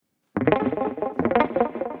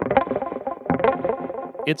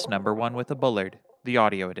It's Number One with a Bullard, the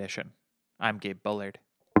audio edition. I'm Gabe Bullard.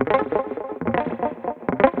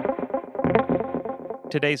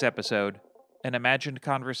 Today's episode, an imagined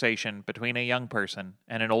conversation between a young person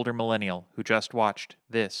and an older millennial who just watched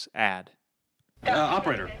this ad.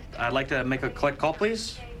 Operator, I'd like to make a collect call,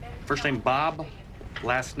 please. First name Bob,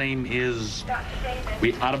 last name is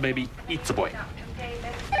We Oughta Baby Eats a Boy.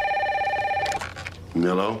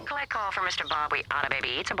 Hello? Collect call for Mr. Bob. We Oughta Baby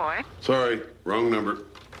Eats a Boy. Sorry, wrong number.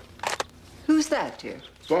 Who's that, dear?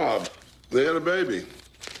 Bob, they had a baby.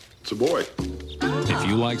 It's a boy. If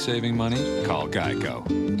you like saving money, call Geico.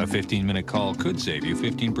 A 15-minute call could save you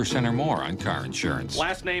 15% or more on car insurance.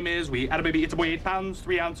 Last name is We Oughta Baby Eats a Boy, 8 pounds,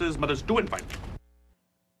 3 ounces, mother's doing fine.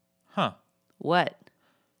 Huh. What?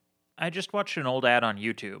 I just watched an old ad on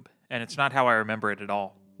YouTube, and it's not how I remember it at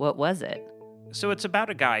all. What was it? So it's about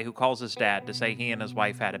a guy who calls his dad to say he and his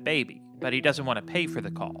wife had a baby, but he doesn't want to pay for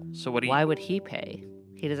the call. So Why would he pay?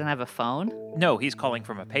 He doesn't have a phone? No, he's calling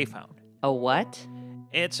from a payphone. A what?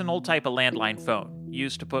 It's an old type of landline phone,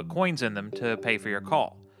 used to put coins in them to pay for your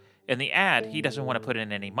call. In the ad, he doesn't want to put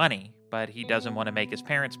in any money, but he doesn't want to make his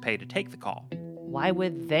parents pay to take the call. Why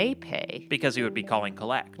would they pay? Because he would be calling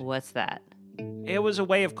collect. What's that? It was a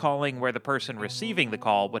way of calling where the person receiving the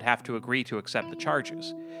call would have to agree to accept the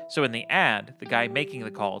charges. So in the ad, the guy making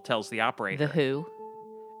the call tells the operator. The who?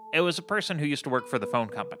 It was a person who used to work for the phone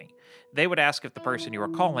company. They would ask if the person you were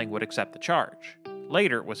calling would accept the charge.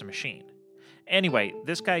 Later, it was a machine. Anyway,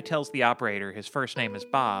 this guy tells the operator his first name is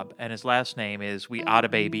Bob and his last name is We Oughta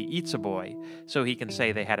Baby Eats a Boy, so he can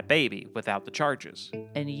say they had a baby without the charges.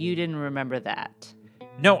 And you didn't remember that?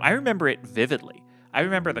 No, I remember it vividly. I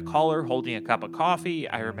remember the caller holding a cup of coffee.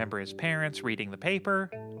 I remember his parents reading the paper.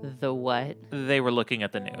 The what? They were looking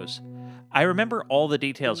at the news. I remember all the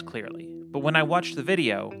details clearly, but when I watched the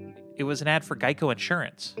video, it was an ad for Geico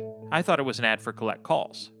Insurance. I thought it was an ad for collect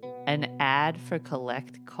calls. An ad for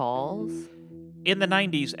collect calls? In the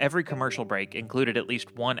 90s, every commercial break included at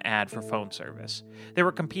least one ad for phone service. There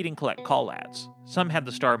were competing collect call ads. Some had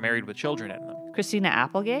the star Married with Children in them. Christina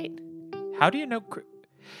Applegate? How do you know...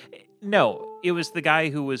 No, it was the guy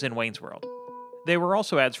who was in Wayne's World. They were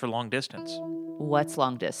also ads for long distance. What's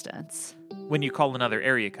long distance? When you call another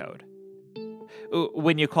area code.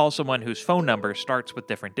 When you call someone whose phone number starts with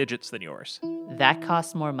different digits than yours. That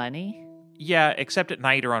costs more money? Yeah, except at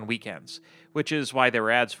night or on weekends, which is why there were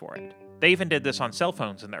ads for it. They even did this on cell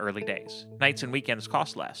phones in the early days. Nights and weekends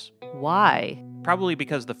cost less. Why? Probably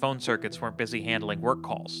because the phone circuits weren't busy handling work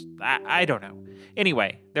calls. I don't know.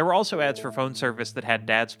 Anyway, there were also ads for phone service that had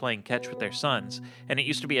dads playing catch with their sons, and it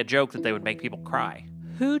used to be a joke that they would make people cry.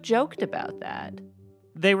 Who joked about that?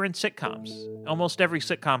 They were in sitcoms. Almost every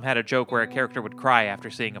sitcom had a joke where a character would cry after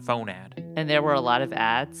seeing a phone ad. And there were a lot of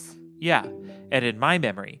ads? Yeah, and in my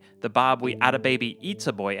memory, the Bob We Oughta Baby Eats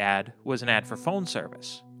a Boy ad was an ad for phone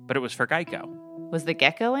service, but it was for Geico. Was the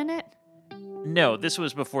gecko in it? No, this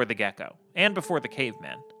was before the gecko, and before the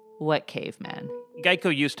cavemen. What cavemen?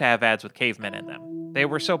 Geico used to have ads with cavemen in them. They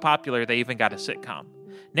were so popular they even got a sitcom.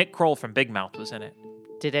 Nick Kroll from Big Mouth was in it.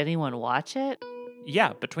 Did anyone watch it?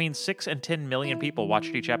 Yeah, between 6 and 10 million people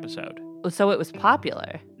watched each episode. So it was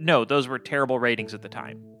popular? No, those were terrible ratings at the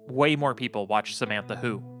time. Way more people watched Samantha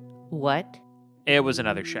Who. What? It was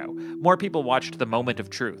another show. More people watched The Moment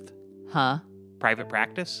of Truth. Huh? Private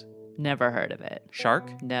Practice? Never heard of it.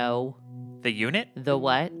 Shark? No. The Unit? The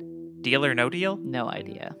what? Deal or No Deal? No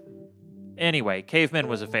idea. Anyway, Cavemen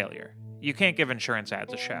was a failure. You can't give insurance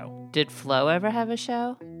ads a show. Did Flo ever have a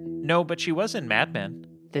show? No, but she was in Mad Men.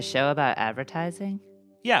 The show about advertising?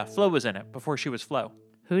 Yeah, Flo was in it before she was Flo.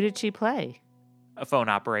 Who did she play? A phone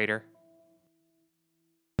operator.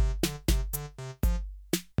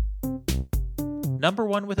 Number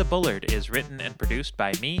One with a Bullard is written and produced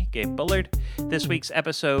by me, Gabe Bullard. This week's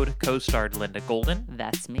episode co-starred Linda Golden,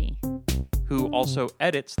 That's me. who also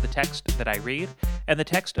edits the text that I read, and the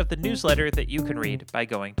text of the newsletter that you can read by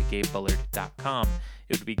going to gabebullard.com.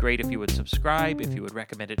 It would be great if you would subscribe, if you would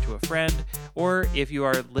recommend it to a friend, or if you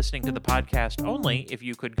are listening to the podcast only, if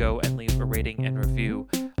you could go and leave a rating and review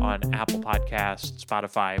on Apple Podcasts,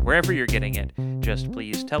 Spotify, wherever you're getting it. Just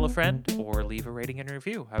please tell a friend or leave a rating and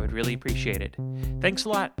review. I would really appreciate it. Thanks a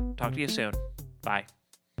lot. Talk to you soon. Bye.